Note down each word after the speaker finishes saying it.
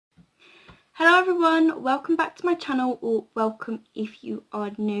Hello everyone, welcome back to my channel, or welcome if you are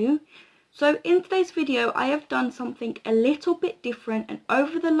new. So in today's video I have done something a little bit different, and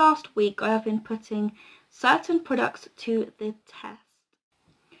over the last week I have been putting certain products to the test.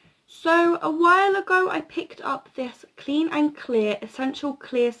 So a while ago I picked up this Clean and Clear Essential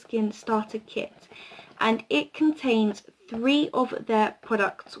Clear Skin Starter Kit, and it contains 3 of their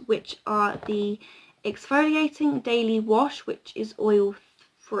products, which are the Exfoliating Daily Wash, which is oil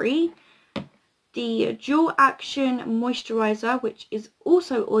free, the Dual Action Moisturiser, which is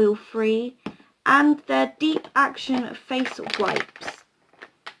also oil free, and their Deep Action Face Wipes.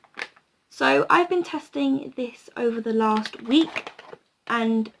 So I've been testing this over the last week,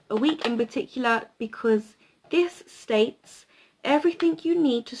 and a week in particular, because this states everything you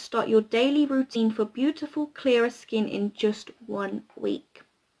need to start your daily routine for beautiful, clearer skin in just 1 week.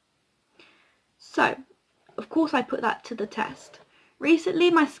 So, of course I put that to the test. Recently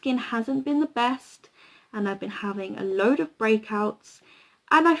my skin hasn't been the best, and I've been having a load of breakouts,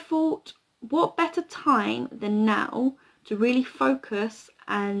 and I thought, what better time than now to really focus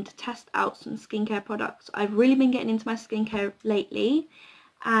and test out some skincare products. I've really been getting into my skincare lately,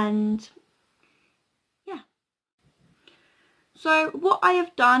 and yeah. So what I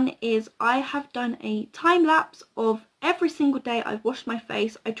have done is I have done a time lapse of every single day I've washed my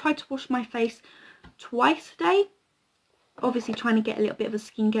face. I try to wash my face twice a day, obviously trying to get a little bit of a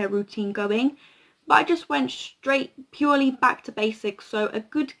skincare routine going, but I just went straight purely back to basics, so a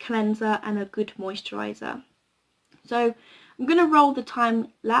good cleanser and a good moisturiser. So I'm going to roll the time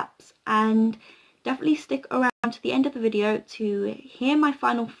lapse, and definitely stick around to the end of the video to hear my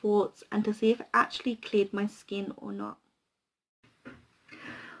final thoughts and to see if it actually cleared my skin or not.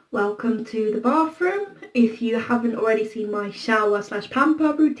 Welcome to the bathroom. If you haven't already seen my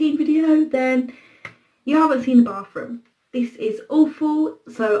shower/pamper routine video, then you haven't seen the bathroom. This is awful,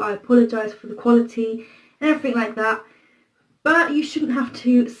 so I apologise for the quality and everything like that. But you shouldn't have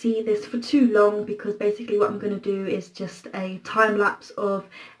to see this for too long, because basically what I'm going to do is just a time lapse of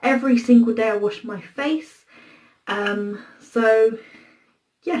every single day I wash my face. So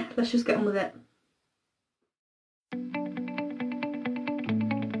yeah, let's just get on with it.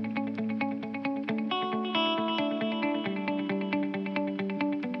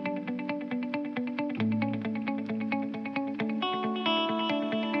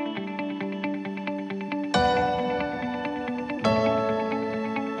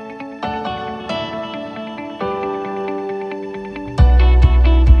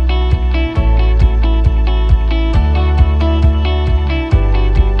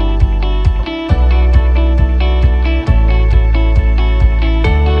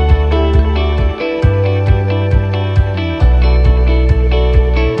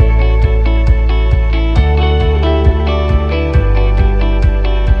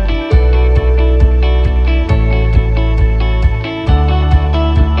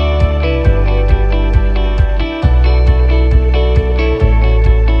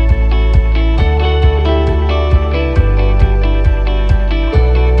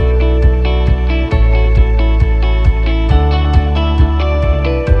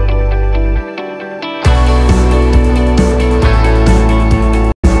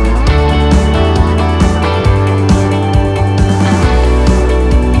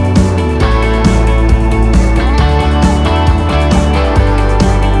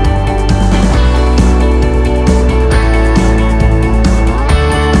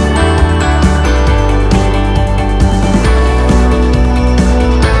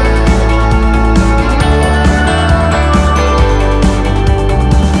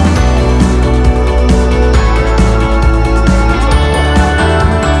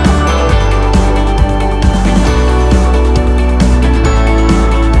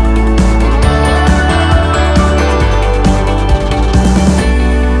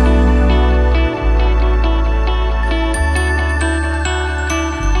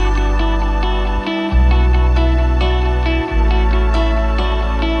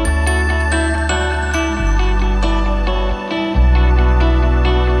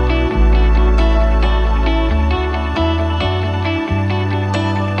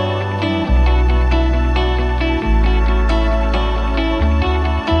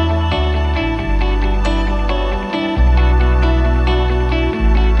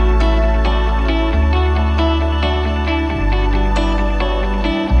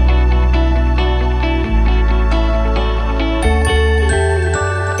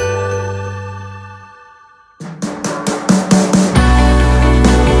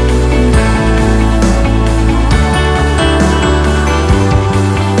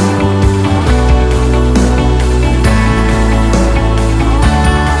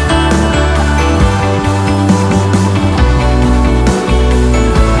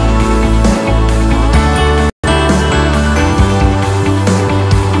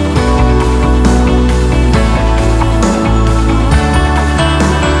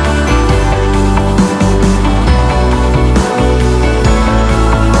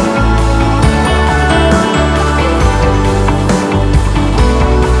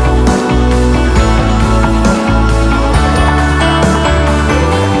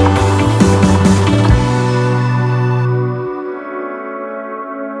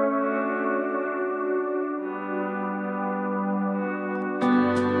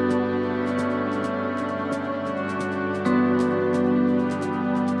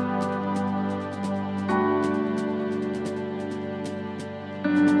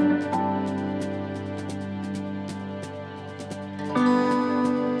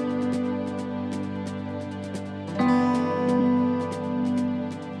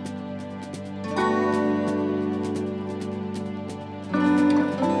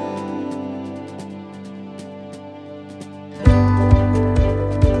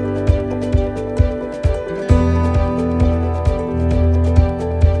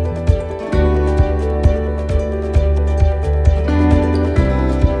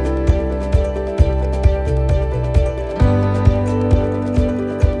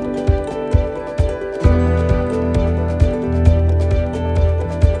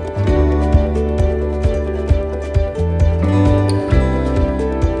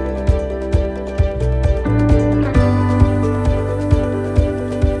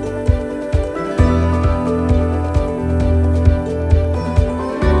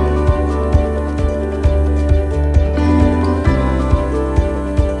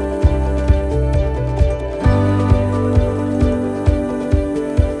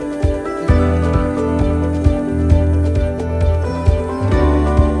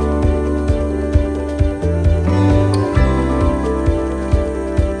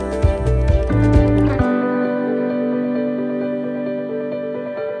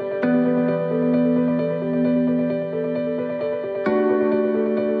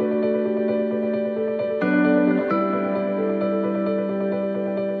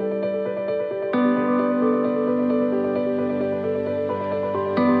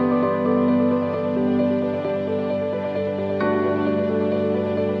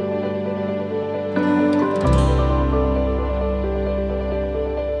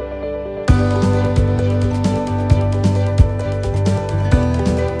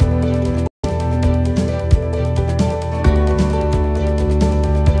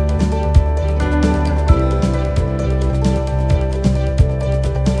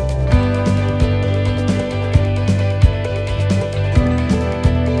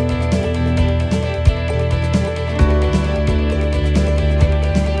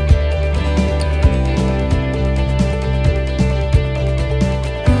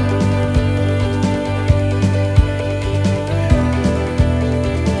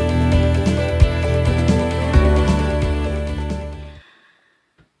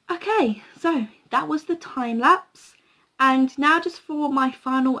 Okay, so that was the time lapse, and now just for my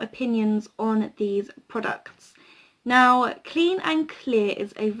final opinions on these products. Now, Clean and Clear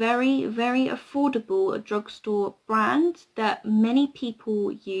is a very, very affordable drugstore brand that many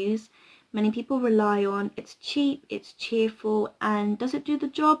people use, many people rely on. It's cheap, it's cheerful, and does it do the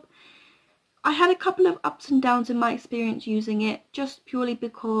job? I had a couple of ups and downs in my experience using it, just purely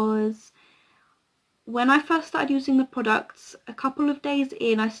because when I first started using the products, a couple of days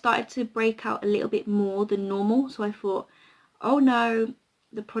in, I started to break out a little bit more than normal. So I thought, oh no,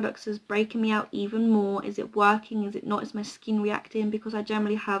 the products is breaking me out even more. Is it working? Is it not? Is my skin reacting? Because I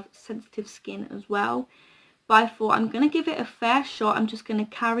generally have sensitive skin as well. But I thought I'm going to give it a fair shot. I'm just going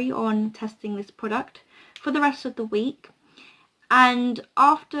to carry on testing this product for the rest of the week. And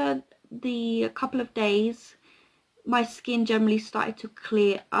after the couple of days, my skin generally started to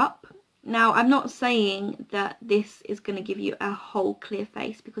clear up. Now, I'm not saying that this is going to give you a whole clear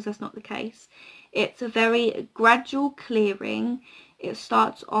face, because that's not the case. It's a very gradual clearing. It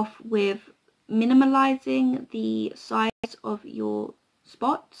starts off with minimalizing the size of your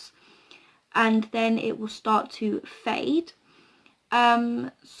spots, and then it will start to fade.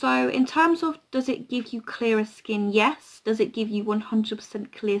 So in terms of, does it give you clearer skin? Yes. Does it give you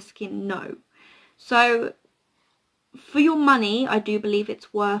 100% clear skin? No. So for your money, I do believe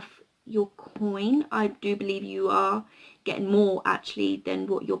it's worth your coin. I do believe you are getting more actually than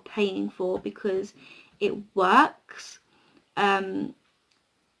what you're paying for, because it works.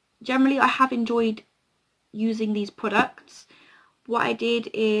 Generally, I have enjoyed using these products. What I did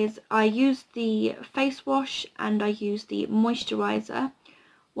is I used the face wash and I used the moisturiser.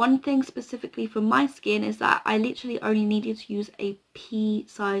 One thing specifically for my skin is that I literally only needed to use a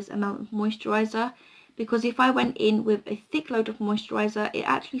pea-sized amount of moisturiser, because if I went in with a thick load of moisturiser, it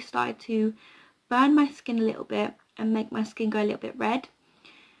actually started to burn my skin a little bit and make my skin go a little bit red.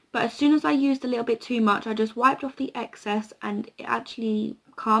 But as soon as I used a little bit too much, I just wiped off the excess, and it actually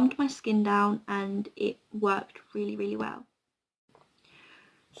calmed my skin down and it worked really, really well.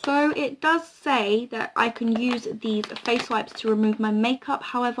 So it does say that I can use these face wipes to remove my makeup.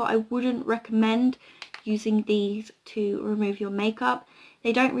 However, I wouldn't recommend using these to remove your makeup.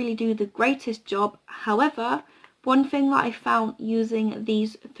 They don't really do the greatest job. However, one thing that I found using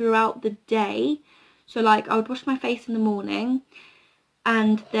these throughout the day, so like I would wash my face in the morning,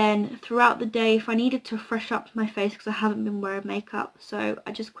 and then throughout the day, if I needed to fresh up my face because I haven't been wearing makeup, so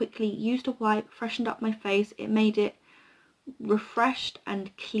I just quickly used a wipe, freshened up my face. It made it refreshed and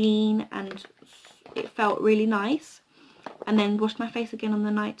clean, and it felt really nice. And then washed my face again on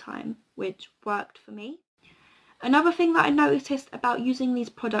the night time, which worked for me. Another thing that I noticed about using these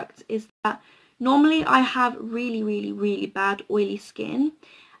products is that normally I have really, really, really bad oily skin,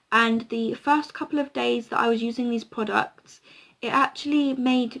 and the first couple of days that I was using these products, it actually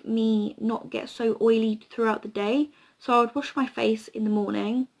made me not get so oily throughout the day. So I would wash my face in the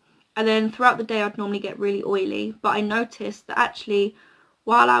morning, and then throughout the day I'd normally get really oily. But I noticed that actually,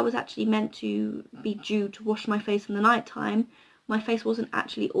 while I was actually meant to be due to wash my face in the night time, my face wasn't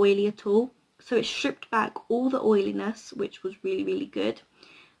actually oily at all. So it stripped back all the oiliness, which was really, really good.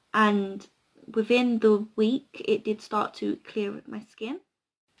 And within the week, it did start to clear my skin.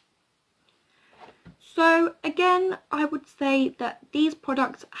 So again, I would say that these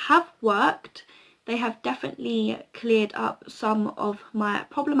products have worked. They have definitely cleared up some of my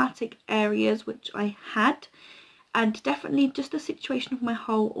problematic areas which I had, and definitely just the situation of my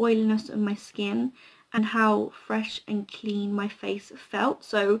whole oiliness of my skin and how fresh and clean my face felt.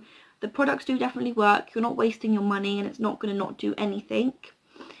 So the products do definitely work. You're not wasting your money, and it's not going to not do anything.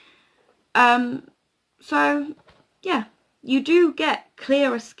 So yeah, you do get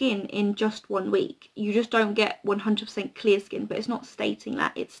clearer skin in just 1 week. You just don't get 100% clear skin, but it's not stating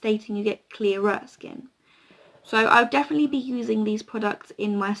that. It's stating you get clearer skin. So I'll definitely be using these products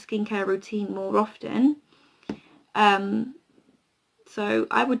in my skincare routine more often. So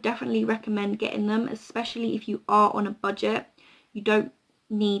I would definitely recommend getting them, especially if you are on a budget. You don't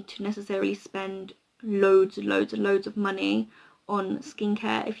need to necessarily spend loads and loads and loads of money on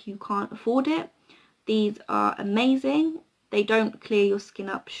skincare if you can't afford it. These are amazing. They don't clear your skin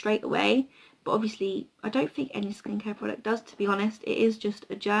up straight away, but obviously I don't think any skincare product does, to be honest. It is just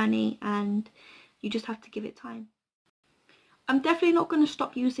a journey, and you just have to give it time. I'm definitely not going to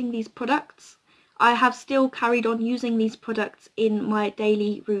stop using these products. I have still carried on using these products in my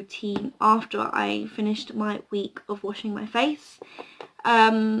daily routine after I finished my week of washing my face.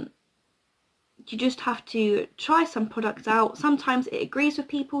 You just have to try some products out. Sometimes it agrees with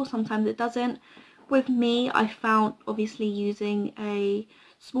people, sometimes it doesn't. With me, I found obviously using a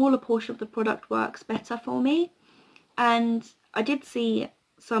smaller portion of the product works better for me, and I did see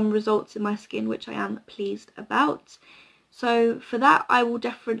some results in my skin which I am pleased about. So for that, I will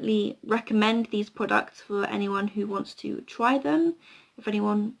definitely recommend these products for anyone who wants to try them. If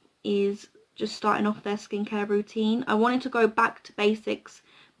anyone is just starting off their skincare routine. I wanted to go back to basics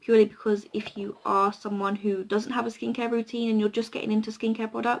purely because if you are someone who doesn't have a skincare routine and you're just getting into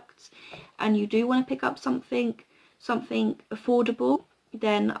skincare products and you do want to pick up something affordable,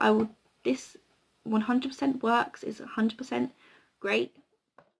 then this 100% works. It's 100% great.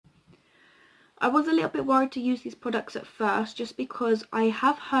 I was a little bit worried to use these products at first just because I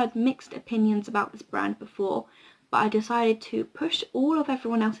have heard mixed opinions about this brand before, but I decided to push all of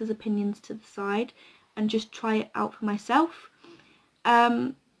everyone else's opinions to the side and just try it out for myself.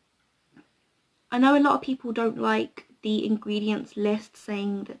 I know a lot of people don't like the ingredients list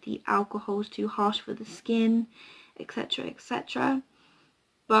saying that the alcohol is too harsh for the skin, etc, etc,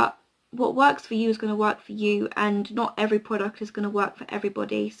 but what works for you is going to work for you, and not every product is going to work for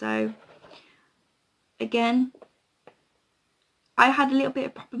everybody. So again, I had a little bit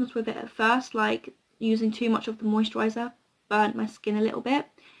of problems with it at first, like using too much of the moisturiser burnt my skin a little bit,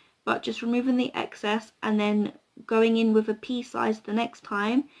 but just removing the excess and then going in with a pea size the next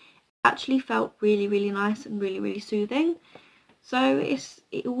time actually felt really nice and really soothing. So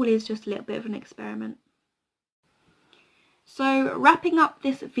it all is just a little bit of an experiment. So wrapping up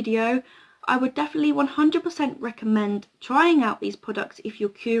this video, I would definitely 100% recommend trying out these products if you're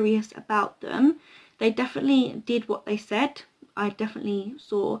curious about them. They definitely did what they said. I definitely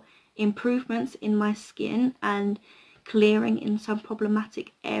saw improvements in my skin and clearing in some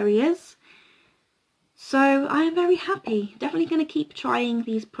problematic areas. So I am very happy. Definitely going to keep trying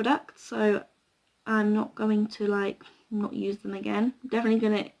these products. So I'm not going to not use them again. Definitely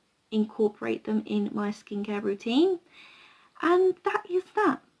going to incorporate them in my skincare routine. And that is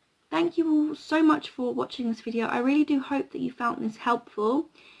that. Thank you all so much for watching this video. I really do hope that you found this helpful.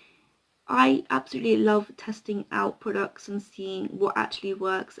 I absolutely love testing out products and seeing what actually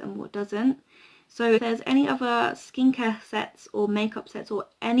works and what doesn't. So if there's any other skincare sets or makeup sets or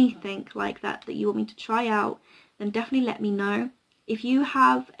anything like that that you want me to try out, then definitely let me know. If you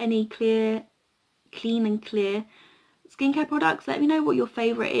have any clean and clear skincare products, let me know what your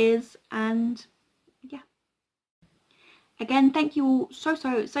favourite is. And yeah. Again, thank you all so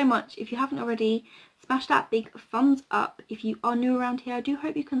much. If you haven't already, smash that big thumbs up. If you are new around here, I do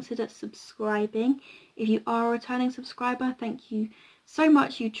hope you consider subscribing. If you are a returning subscriber, thank you so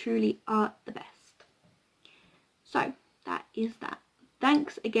much. You truly are the best. So that is that.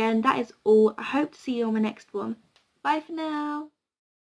 Thanks again. That is all. I hope to see you on my next one. Bye for now.